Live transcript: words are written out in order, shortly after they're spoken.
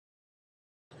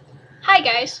Hi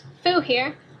guys, Fu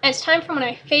here, and it's time for one of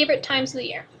my favorite times of the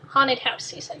year, haunted house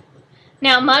season.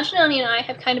 Now, Majinani and I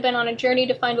have kind of been on a journey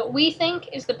to find what we think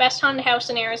is the best haunted house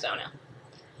in Arizona.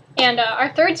 And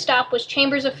our third stop was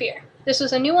Chambers of Fear. This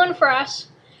was a new one for us.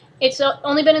 It's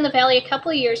only been in the valley a couple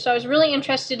of years, so I was really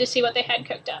interested to see what they had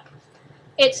cooked up.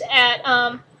 It's at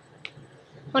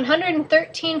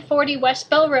 11340 West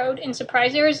Bell Road in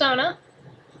Surprise, Arizona.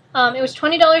 It was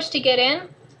 $20 to get in,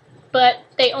 but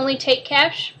they only take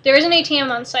cash. There is an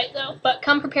ATM on site though, but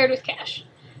come prepared with cash.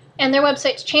 And their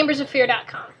website's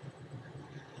chambersoffear.com.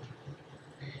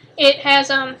 It has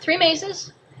 3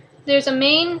 mazes. There's a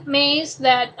main maze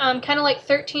that kind of like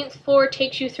 13th Floor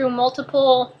takes you through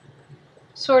multiple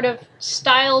sort of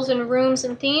styles and rooms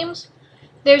and themes.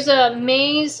 There's a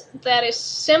maze that is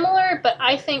similar, but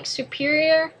I think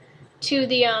superior to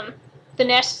the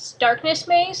Nest's Darkness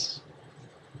maze.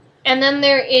 And then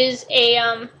there is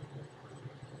a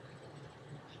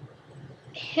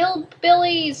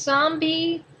hillbilly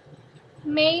zombie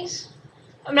maze.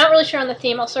 I'm not really sure on the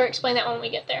theme. I'll sort of explain that when we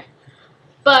get there.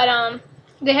 But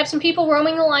they have some people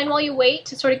roaming the line while you wait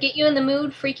to sort of get you in the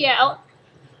mood, freak you out.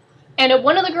 And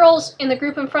one of the girls in the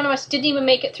group in front of us didn't even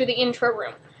make it through the intro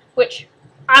room, which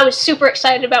I was super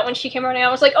excited about when she came running.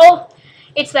 I was like, oh,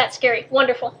 it's that scary.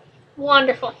 Wonderful.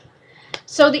 Wonderful.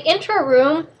 So the intro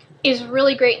room is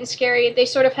really great and scary. They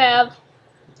sort of have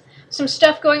some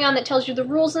stuff going on that tells you the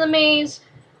rules of the maze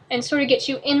and sort of gets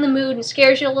you in the mood and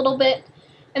scares you a little bit,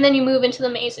 and then you move into the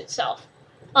maze itself.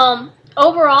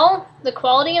 Overall, the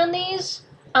quality on these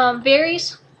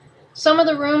varies. Some of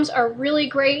the rooms are really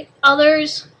great,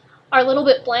 others are a little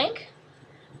bit blank,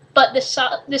 but the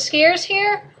scares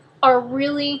here are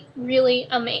really, really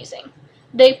amazing.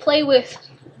 They play with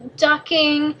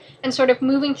ducking and sort of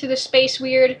moving through the space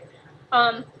weird.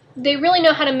 They really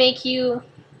know how to make you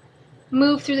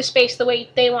move through the space the way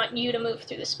they want you to move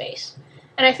through the space.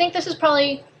 And I think this is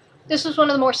one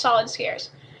of the more solid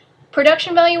scares.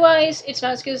 Production value-wise, it's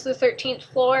not as good as the 13th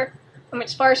Floor.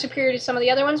 It's far superior to some of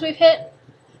the other ones we've hit.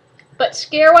 But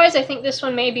scare-wise, I think this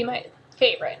one may be my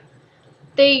favorite.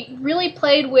 They really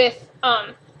played with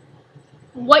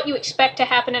what you expect to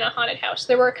happen in a haunted house.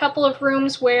 There were a couple of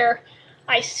rooms where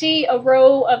I see a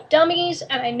row of dummies,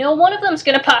 and I know one of them's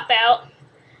going to pop out.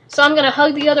 So I'm going to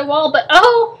hug the other wall, but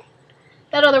oh!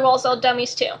 That other wall's all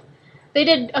dummies too. They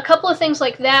did a couple of things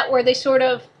like that where they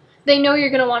know you're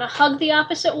going to want to hug the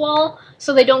opposite wall,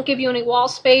 so they don't give you any wall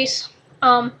space.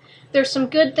 There's some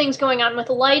good things going on with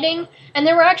lighting, and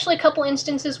there were actually a couple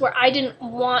instances where I didn't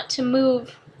want to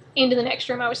move into the next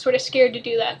room. I was sort of scared to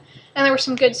do that, and there were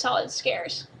some good solid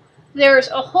scares. There's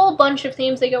a whole bunch of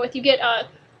themes they go with. You get a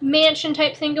mansion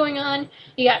type thing going on,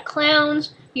 you got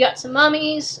clowns, you got some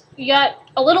mummies, you got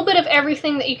a little bit of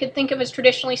everything that you could think of as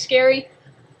traditionally scary.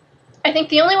 I think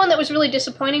the only one that was really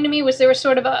disappointing to me was there was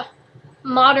sort of a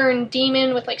modern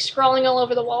demon with like scrawling all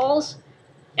over the walls.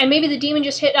 And maybe the demon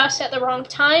just hit us at the wrong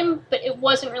time, but it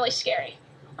wasn't really scary.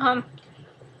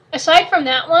 Aside from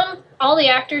that one, all the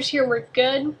actors here were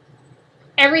good.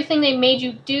 Everything they made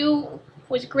you do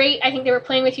was great. I think they were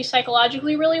playing with you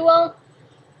psychologically really well.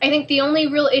 I think the only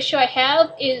real issue I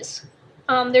have is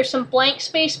there's some blank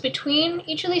space between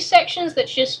each of these sections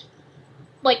that's just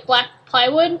like black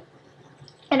plywood.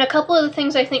 And a couple of the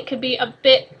things I think could be a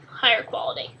bit higher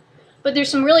quality. But there's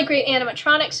some really great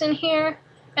animatronics in here,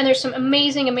 and there's some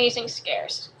amazing, amazing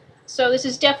scares. So this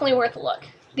is definitely worth a look.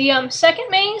 The second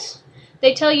maze,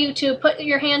 they tell you to put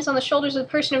your hands on the shoulders of the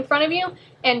person in front of you,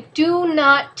 and do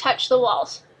not touch the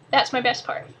walls. That's my best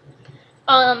part.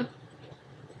 The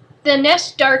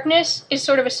Nest Darkness is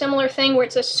sort of a similar thing where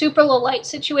it's a super low light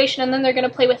situation, and then they're going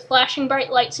to play with flashing bright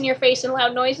lights in your face and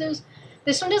loud noises.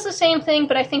 This one does the same thing,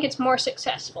 but I think it's more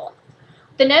successful.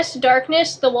 The Nest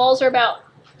Darkness, the walls are about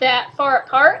that far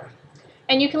apart,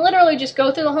 and you can literally just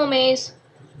go through the whole maze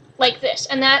like this,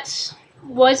 and that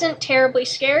wasn't terribly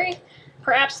scary.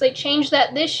 Perhaps they changed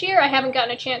that this year. I haven't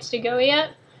gotten a chance to go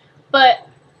yet, but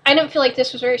I didn't feel like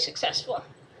this was very successful.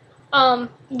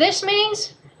 This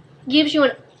maze gives you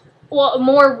a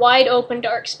more wide open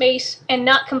dark space, and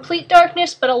not complete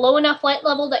darkness, but a low enough light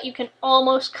level that you can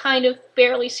almost kind of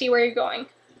barely see where you're going.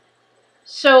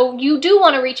 So you do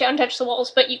want to reach out and touch the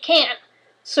walls, but you can't.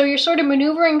 So you're sort of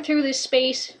maneuvering through this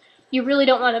space you really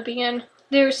don't want to be in.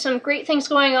 There's some great things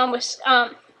going on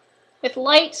with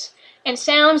lights and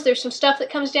sounds. There's some stuff that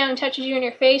comes down and touches you in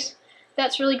your face.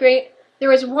 That's really great. There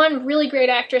was one really great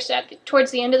actress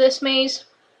towards the end of this maze.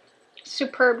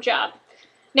 Superb job.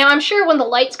 Now, I'm sure when the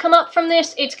lights come up from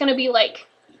this, it's going to be like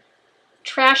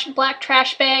black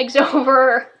trash bags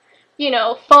over,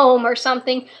 foam or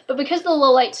something. But because of the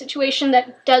low light situation,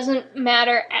 that doesn't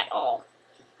matter at all.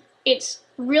 It's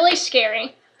really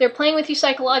scary. They're playing with you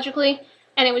psychologically,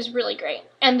 and it was really great.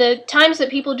 And the times that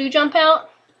people do jump out,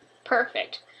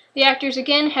 perfect. The actors,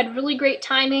 again, had really great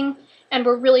timing and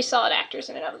were really solid actors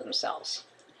in and of themselves.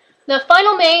 The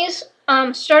final maze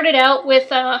started out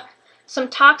with some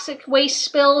toxic waste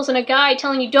spills and a guy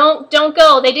telling you, don't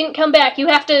go, they didn't come back, you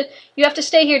have to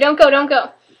stay here, don't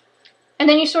go. And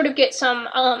then you sort of get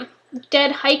some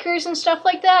dead hikers and stuff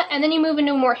like that, and then you move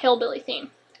into a more hillbilly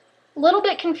theme. A little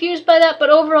bit confused by that, but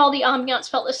overall the ambiance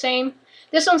felt the same.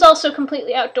 This one's also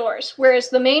completely outdoors, whereas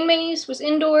the main maze was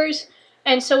indoors,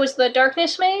 and so was the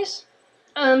Darkness maze.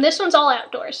 This one's all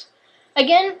outdoors.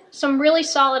 Again, some really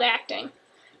solid acting.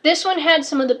 This one had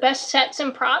some of the best sets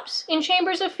and props in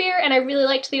Chambers of Fear, and I really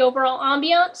liked the overall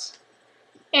ambiance.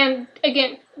 And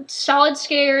again, solid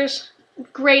scares,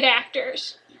 great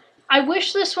actors. I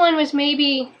wish this one was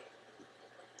maybe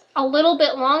a little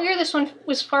bit longer. This one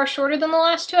was far shorter than the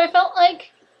last two, I felt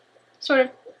like. Sort of,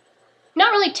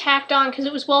 not really tacked on because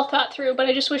it was well thought through, but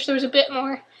I just wish there was a bit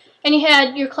more. And you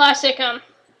had your classic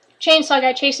chainsaw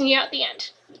guy chasing you out at the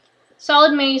end.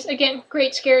 Solid maze, again,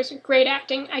 great scares, great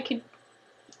acting.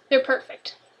 They're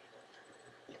perfect.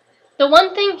 The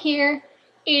one thing here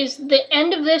is the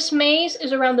end of this maze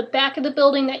is around the back of the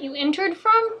building that you entered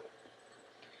from.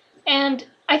 And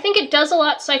I think it does a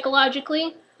lot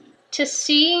psychologically to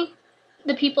see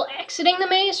the people exiting the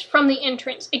maze from the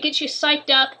entrance. It gets you psyched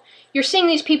up. You're seeing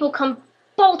these people come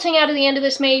bolting out of the end of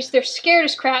this maze. They're scared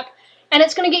as crap. And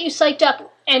it's going to get you psyched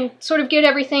up and sort of get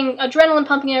everything, adrenaline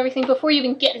pumping and everything before you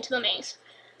even get into the maze.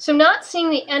 So not seeing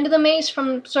the end of the maze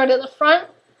from sort of the front,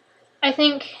 I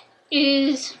think,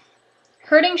 is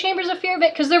hurting Chambers of Fear a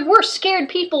bit, because there were scared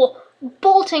people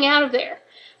bolting out of there.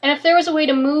 And if there was a way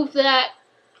to move that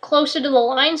closer to the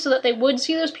line so that they would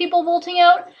see those people bolting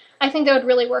out, I think that would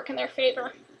really work in their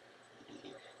favor.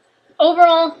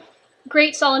 Overall,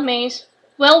 great solid maze.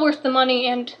 Well worth the money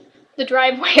and the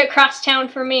driveway across town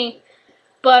for me.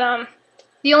 But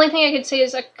the only thing I could say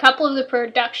is a couple of the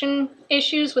production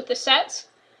issues with the sets.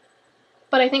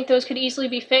 But I think those could easily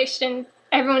be fixed, and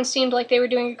everyone seemed like they were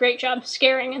doing a great job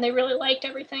scaring, and they really liked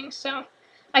everything. So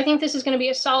I think this is going to be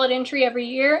a solid entry every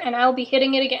year, and I'll be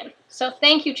hitting it again. So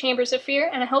thank you, Chambers of Fear,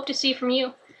 and I hope to see from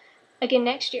you again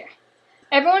next year.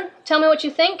 Everyone, tell me what you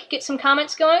think. Get some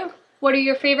comments going. What are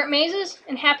your favorite mazes?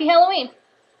 And happy Halloween!